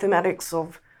the mathematics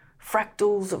of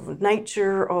fractals, of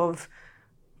nature, of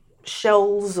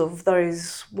shells, of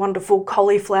those wonderful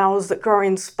cauliflowers that grow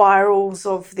in spirals,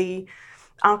 of the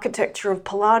architecture of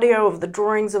Palladio, of the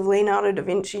drawings of Leonardo da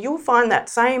Vinci. You'll find that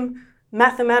same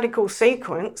mathematical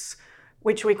sequence,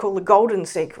 which we call the golden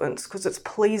sequence, because it's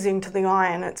pleasing to the eye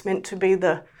and it's meant to be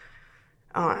the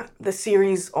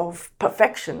series of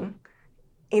perfection,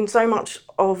 in so much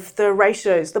of the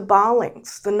ratios, the bar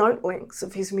lengths, the note lengths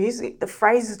of his music, the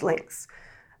phrase lengths.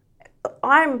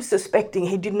 I'm suspecting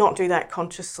he did not do that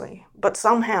consciously, but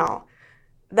somehow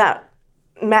that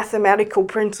mathematical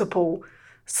principle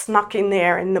snuck in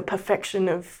there in the perfection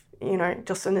of,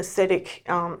 just an aesthetic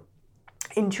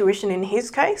intuition in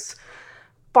his case.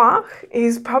 Bach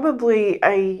is probably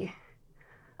a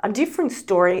different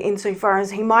story insofar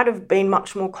as he might have been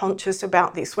much more conscious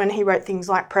about this when he wrote things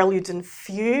like preludes and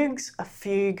fugues. A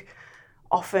fugue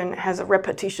often has a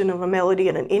repetition of a melody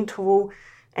at an interval,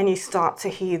 and you start to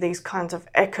hear these kinds of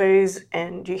echoes,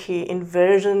 and you hear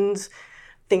inversions,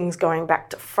 things going back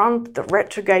to front, the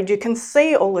retrograde. You can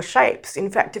see all the shapes.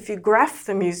 In fact, if you graph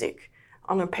the music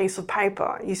on a piece of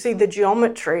paper, you see the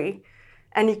geometry,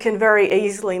 and you can very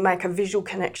easily make a visual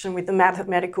connection with the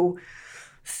mathematical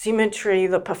symmetry,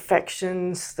 the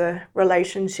perfections, the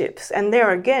relationships. And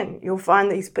there again, you'll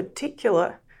find these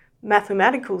particular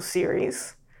mathematical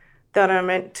series that are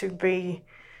meant to be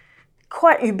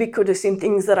quite ubiquitous in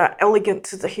things that are elegant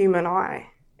to the human eye.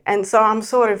 And so I'm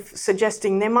sort of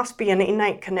suggesting there must be an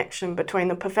innate connection between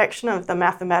the perfection of the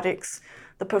mathematics,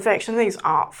 the perfection of these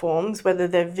art forms, whether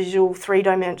they're visual,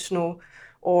 three-dimensional,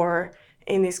 or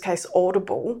in this case,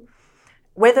 audible,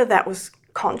 whether that was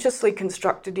consciously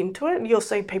constructed into it. You'll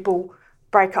see people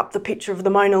break up the picture of the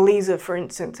Mona Lisa, for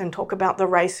instance, and talk about the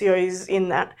ratios in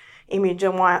that image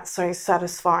and why it's so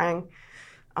satisfying.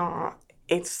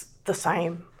 It's the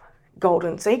same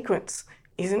golden sequence.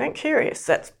 Isn't it curious?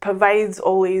 That pervades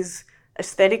all these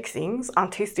aesthetic things,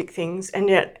 artistic things, and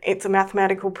yet it's a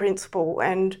mathematical principle.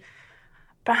 And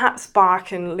perhaps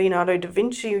Bach and Leonardo da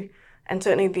Vinci and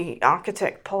certainly the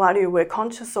architect Palladio were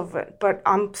conscious of it, but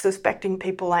I'm suspecting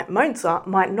people like Mozart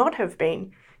might not have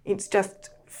been. It's just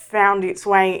found its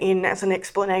way in as an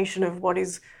explanation of what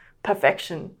is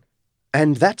perfection.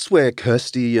 And that's where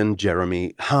Kirsty and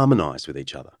Jeremy harmonise with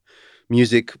each other.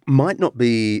 Music might not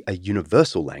be a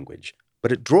universal language,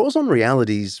 but it draws on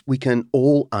realities we can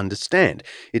all understand.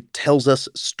 It tells us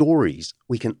stories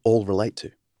we can all relate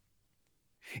to.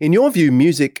 In your view,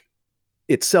 music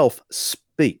itself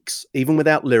speaks. Even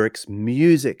without lyrics,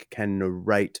 music can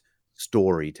narrate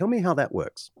story. Tell me how that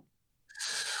works.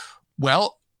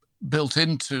 Well, built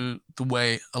into the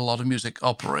way a lot of music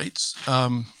operates,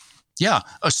 are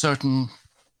certain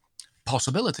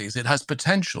possibilities. It has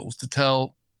potentials to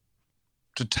tell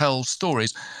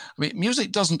stories. I mean,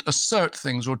 music doesn't assert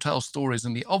things or tell stories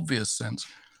in the obvious sense,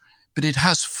 but it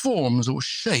has forms or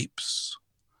shapes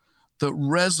that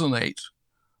resonate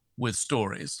with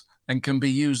stories and can be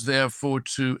used, therefore,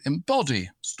 to embody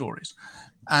stories.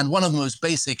 And one of the most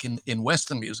basic in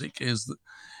Western music is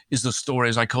the story,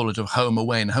 as I call it, of home,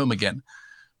 away, and home again.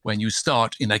 When you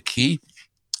start in a key,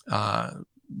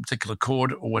 particular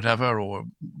chord or whatever, or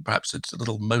perhaps it's a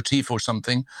little motif or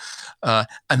something, and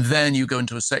then you go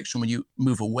into a section when you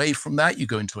move away from that, you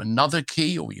go into another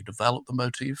key, or you develop the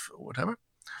motif or whatever,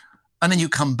 and then you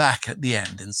come back at the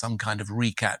end in some kind of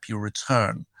recap, you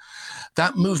return.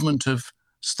 That movement of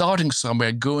starting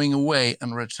somewhere, going away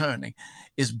and returning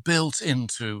is built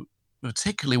into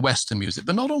particularly Western music,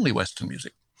 but not only Western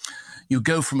music. You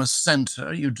go from a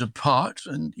center, you depart,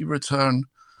 and you return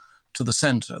to the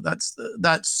center.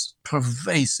 That's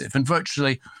pervasive. And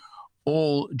virtually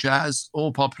all jazz,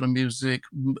 all popular music,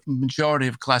 majority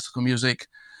of classical music,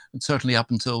 and certainly up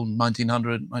until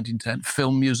 1900, 1910,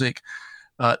 film music,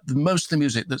 most of the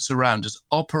music that's around us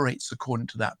operates according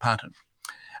to that pattern.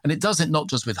 And it does it not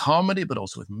just with harmony, but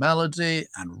also with melody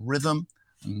and rhythm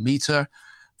and meter.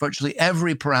 Virtually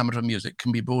every parameter of music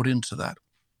can be brought into that.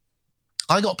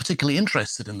 I got particularly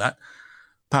interested in that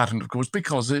pattern, of course,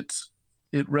 because it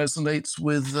resonates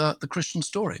with the Christian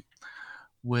story,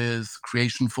 with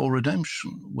creation, fall,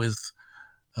 redemption, with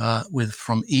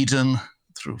from Eden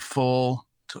through fall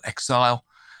to exile,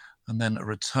 and then a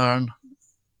return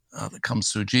that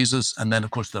comes through Jesus, and then,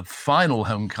 of course, the final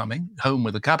homecoming, home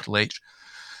with a capital H,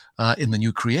 in the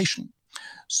new creation.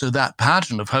 So that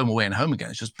pattern of home, away, and home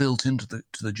again is just built into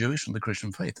the Jewish and the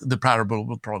Christian faith. The parable of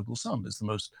the prodigal son is the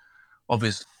most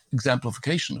obvious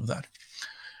exemplification of that.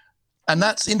 And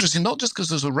that's interesting, not just because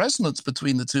there's a resonance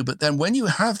between the two, but then when you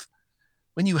have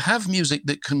music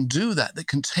that can do that, that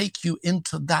can take you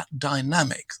into that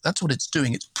dynamic, that's what it's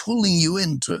doing. It's pulling you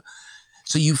into it.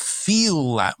 So you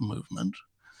feel that movement.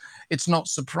 It's not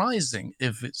surprising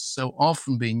if it's so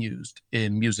often being used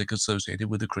in music associated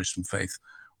with the Christian faith,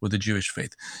 with the Jewish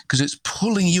faith, because it's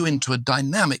pulling you into a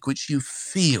dynamic which you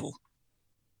feel.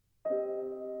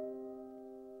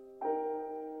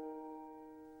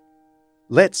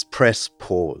 Let's press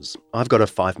pause. I've got a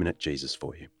 5-minute Jesus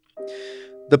for you.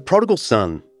 The prodigal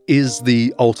son is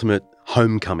the ultimate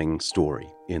homecoming story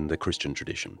in the Christian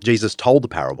tradition. Jesus told the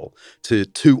parable to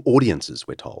two audiences,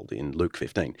 we're told, in Luke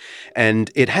 15. And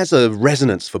it has a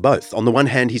resonance for both. On the one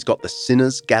hand, he's got the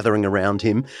sinners gathering around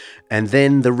him, and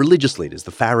then the religious leaders,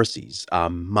 the Pharisees, are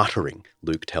muttering,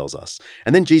 Luke tells us.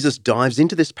 And then Jesus dives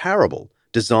into this parable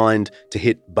designed to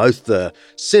hit both the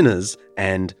sinners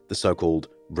and the so-called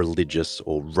religious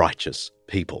or righteous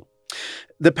people.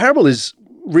 The parable is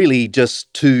really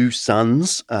just two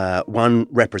sons. One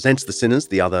represents the sinners,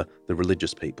 the other the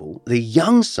religious people. The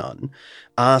young son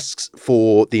asks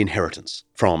for the inheritance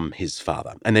from his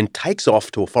father and then takes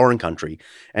off to a foreign country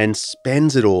and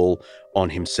spends it all on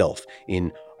himself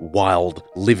in wild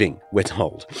living, we're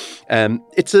told.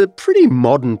 It's a pretty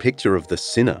modern picture of the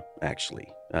sinner,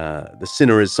 actually. The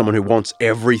sinner is someone who wants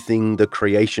everything the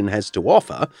creation has to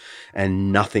offer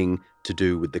and nothing to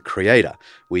do with the creator.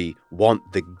 We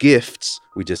want the gifts,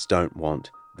 we just don't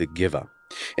want the giver.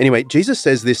 Anyway, Jesus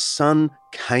says this son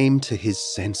came to his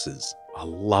senses. I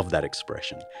love that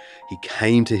expression. He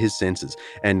came to his senses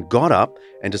and got up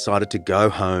and decided to go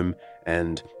home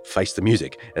and face the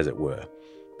music, as it were.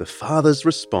 The father's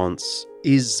response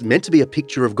is meant to be a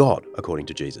picture of God, according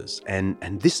to Jesus, and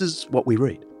this is what we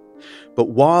read. But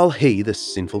while he, the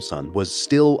sinful son, was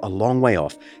still a long way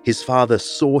off, his father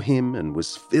saw him and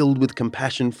was filled with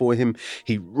compassion for him.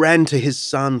 He ran to his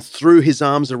son, threw his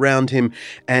arms around him,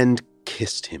 and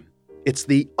kissed him. It's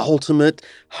the ultimate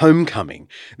homecoming.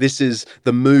 This is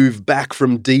the move back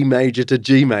from D major to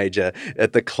G major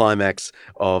at the climax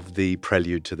of the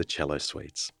prelude to the cello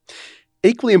suites.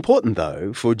 Equally important,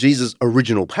 though, for Jesus'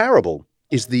 original parable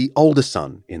is the older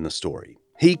son in the story.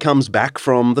 He comes back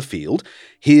from the field,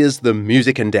 hears the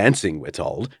music and dancing, we're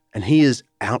told, and he is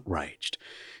outraged.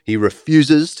 He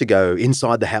refuses to go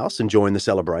inside the house and join the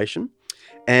celebration.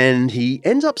 And he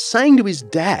ends up saying to his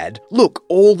dad, "Look,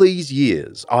 all these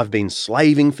years I've been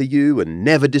slaving for you and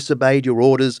never disobeyed your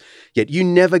orders, yet you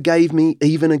never gave me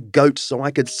even a goat so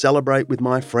I could celebrate with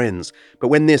my friends. But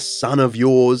when this son of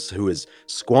yours, who has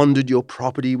squandered your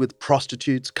property with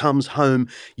prostitutes, comes home,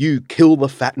 you kill the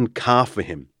fattened calf for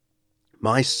him."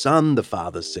 "My son," the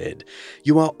father said,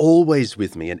 "you are always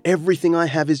with me and everything I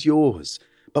have is yours.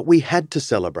 But we had to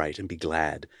celebrate and be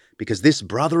glad because this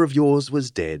brother of yours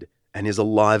was dead and is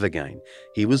alive again.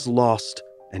 He was lost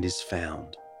and is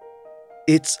found."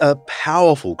 It's a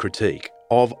powerful critique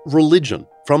of religion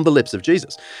from the lips of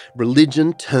Jesus.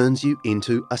 Religion turns you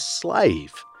into a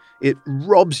slave. It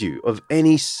robs you of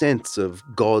any sense of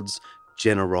God's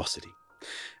generosity.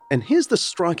 And here's the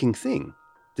striking thing.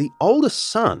 The oldest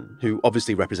son, who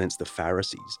obviously represents the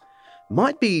Pharisees,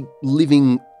 might be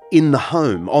living in the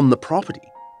home, on the property,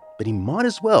 but he might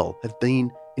as well have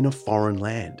been in a foreign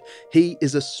land. He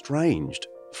is estranged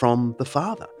from the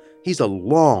father. He's a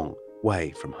long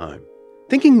way from home.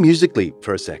 Thinking musically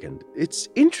for a second, it's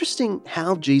interesting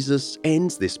how Jesus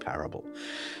ends this parable.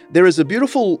 There is a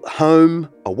beautiful home,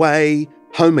 away,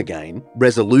 home again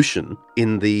resolution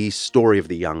in the story of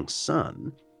the young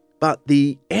son. But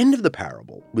the end of the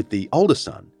parable with the older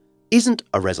son isn't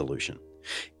a resolution.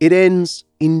 It ends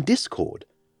in discord,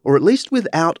 or at least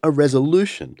without a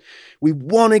resolution. We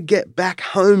want to get back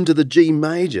home to the G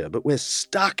major, but we're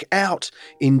stuck out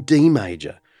in D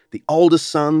major. The older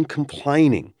son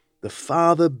complaining, the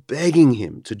father begging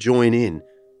him to join in,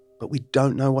 but we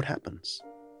don't know what happens.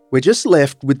 We're just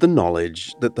left with the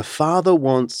knowledge that the father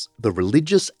wants the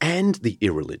religious and the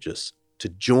irreligious to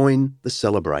join the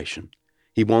celebration.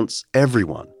 He wants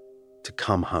everyone to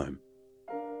come home.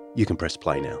 You can press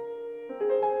play now.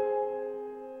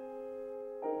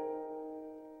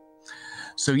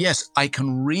 So yes, I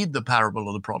can read the parable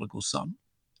of the prodigal son,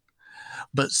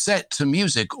 but set to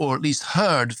music, or at least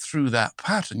heard through that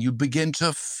pattern, you begin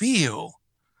to feel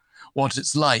what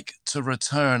it's like to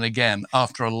return again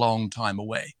after a long time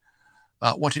away,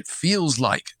 what it feels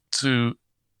like to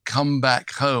come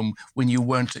back home when you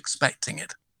weren't expecting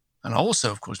it. And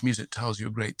also, of course, music tells you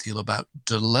a great deal about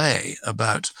delay,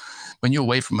 about when you're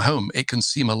away from home, it can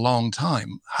seem a long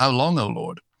time. How long, O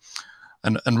Lord?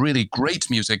 And really great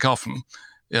music often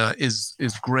is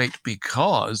great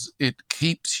because it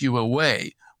keeps you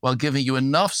away while giving you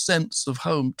enough sense of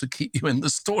home to keep you in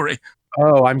the story.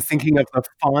 Oh, I'm thinking of the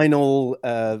final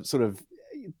sort of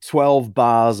 12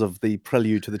 bars of the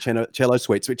prelude to the cello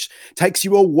suites, which takes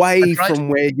you away from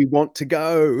where you want to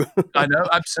go. I know,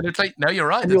 absolutely. No, you're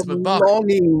right. And you're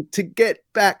longing to get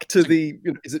back to the,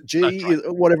 is it G,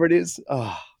 right. Whatever it is?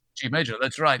 Oh. G major,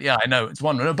 that's right. Yeah, I know. It's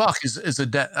one. No, Bach is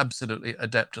absolutely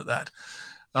adept at that.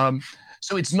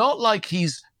 So it's not like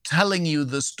he's telling you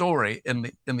the story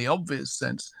in the obvious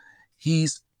sense.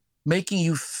 He's making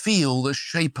you feel the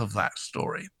shape of that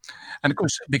story. And of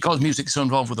course, because music is so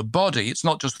involved with the body, it's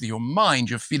not just with your mind,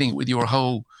 you're feeling it with your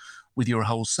whole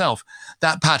self.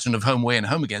 That pattern of home, away, and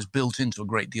home again is built into a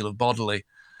great deal of bodily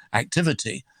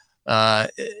activity.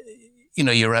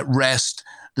 You're at rest,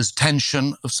 there's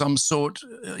tension of some sort,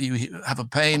 you have a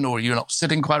pain or you're not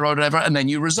sitting quite right, or whatever, and then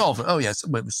you resolve it. Oh yes,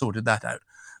 we've sorted that out.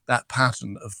 That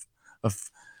pattern of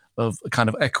a kind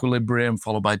of equilibrium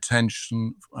followed by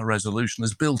tension, a resolution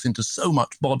is built into so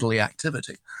much bodily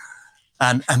activity.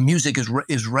 And music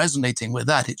is resonating with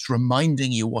that. It's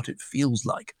reminding you what it feels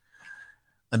like.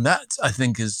 And that, I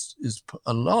think, is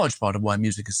a large part of why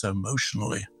music is so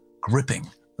emotionally gripping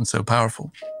and so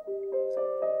powerful.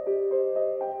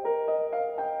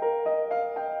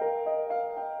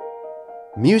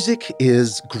 Music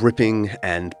is gripping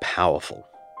and powerful.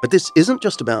 But this isn't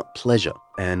just about pleasure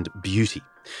and beauty.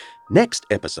 Next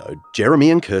episode,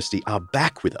 Jeremy and Kirsty are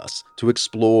back with us to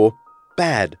explore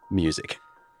bad music,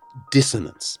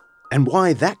 dissonance, and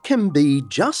why that can be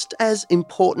just as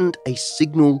important a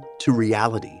signal to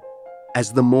reality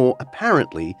as the more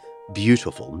apparently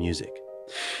beautiful music.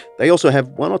 They also have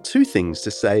one or two things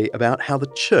to say about how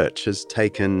the church has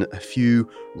taken a few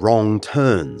wrong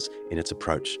turns in its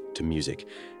approach to music,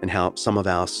 and how some of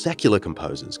our secular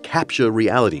composers capture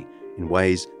reality in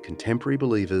ways contemporary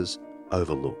believers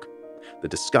overlook. The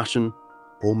discussion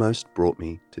almost brought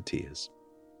me to tears.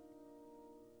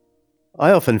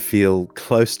 I often feel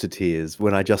close to tears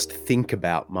when I just think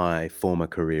about my former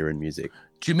career in music.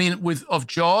 Do you mean of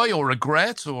joy or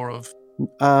regret or of...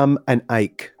 An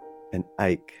ache.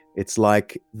 It's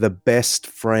like the best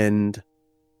friend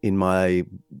in my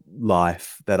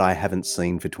life that I haven't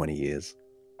seen for 20 years.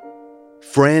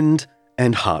 Friend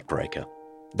and heartbreaker.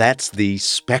 That's the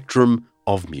spectrum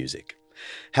of music.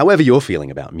 However you're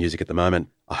feeling about music at the moment,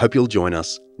 I hope you'll join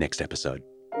us next episode.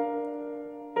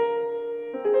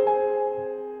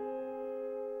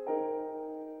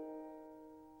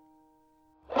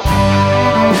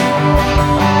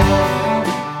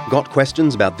 Got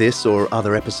questions about this or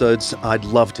other episodes? I'd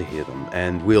love to hear them,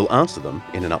 and we'll answer them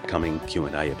in an upcoming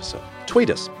Q&A episode. Tweet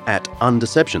us at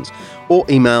Undeceptions or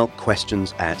email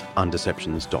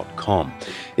questions@undeceptions.com.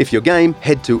 If you're game,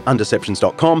 head to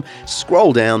undeceptions.com,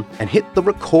 scroll down and hit the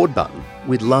record button.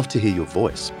 We'd love to hear your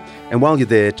voice. And while you're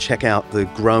there, check out the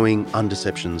growing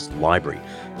Undeceptions library,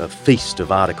 a feast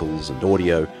of articles and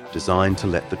audio designed to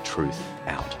let the truth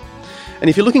out. And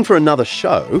if you're looking for another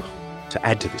show to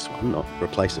add to this one, not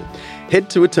replace it, head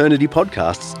to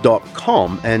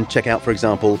eternitypodcasts.com and check out, for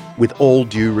example, With All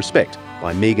Due Respect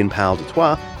by Megan Powell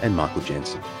Dutoit and Michael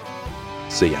Jensen.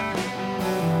 See ya.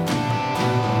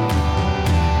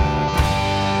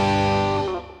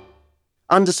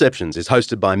 Undeceptions is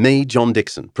hosted by me, John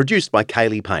Dixon, produced by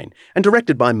Kaylee Payne, and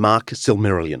directed by Mark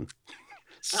Silmarillion.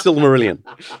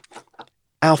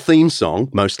 Our theme song,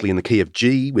 mostly in the key of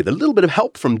G with a little bit of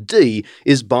help from D,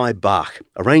 is by Bach,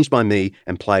 arranged by me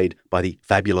and played by the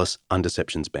fabulous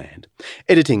Undeceptions band.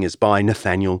 Editing is by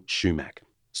Nathaniel Schumack.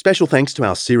 Special thanks to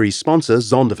our series sponsor,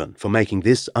 Zondervan, for making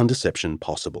this Undeception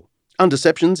possible.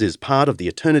 Undeceptions is part of the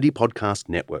Eternity Podcast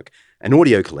Network, an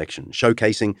audio collection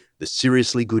showcasing the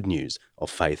seriously good news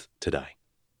of faith today.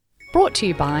 Brought to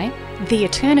you by the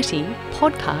Eternity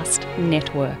Podcast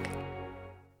Network.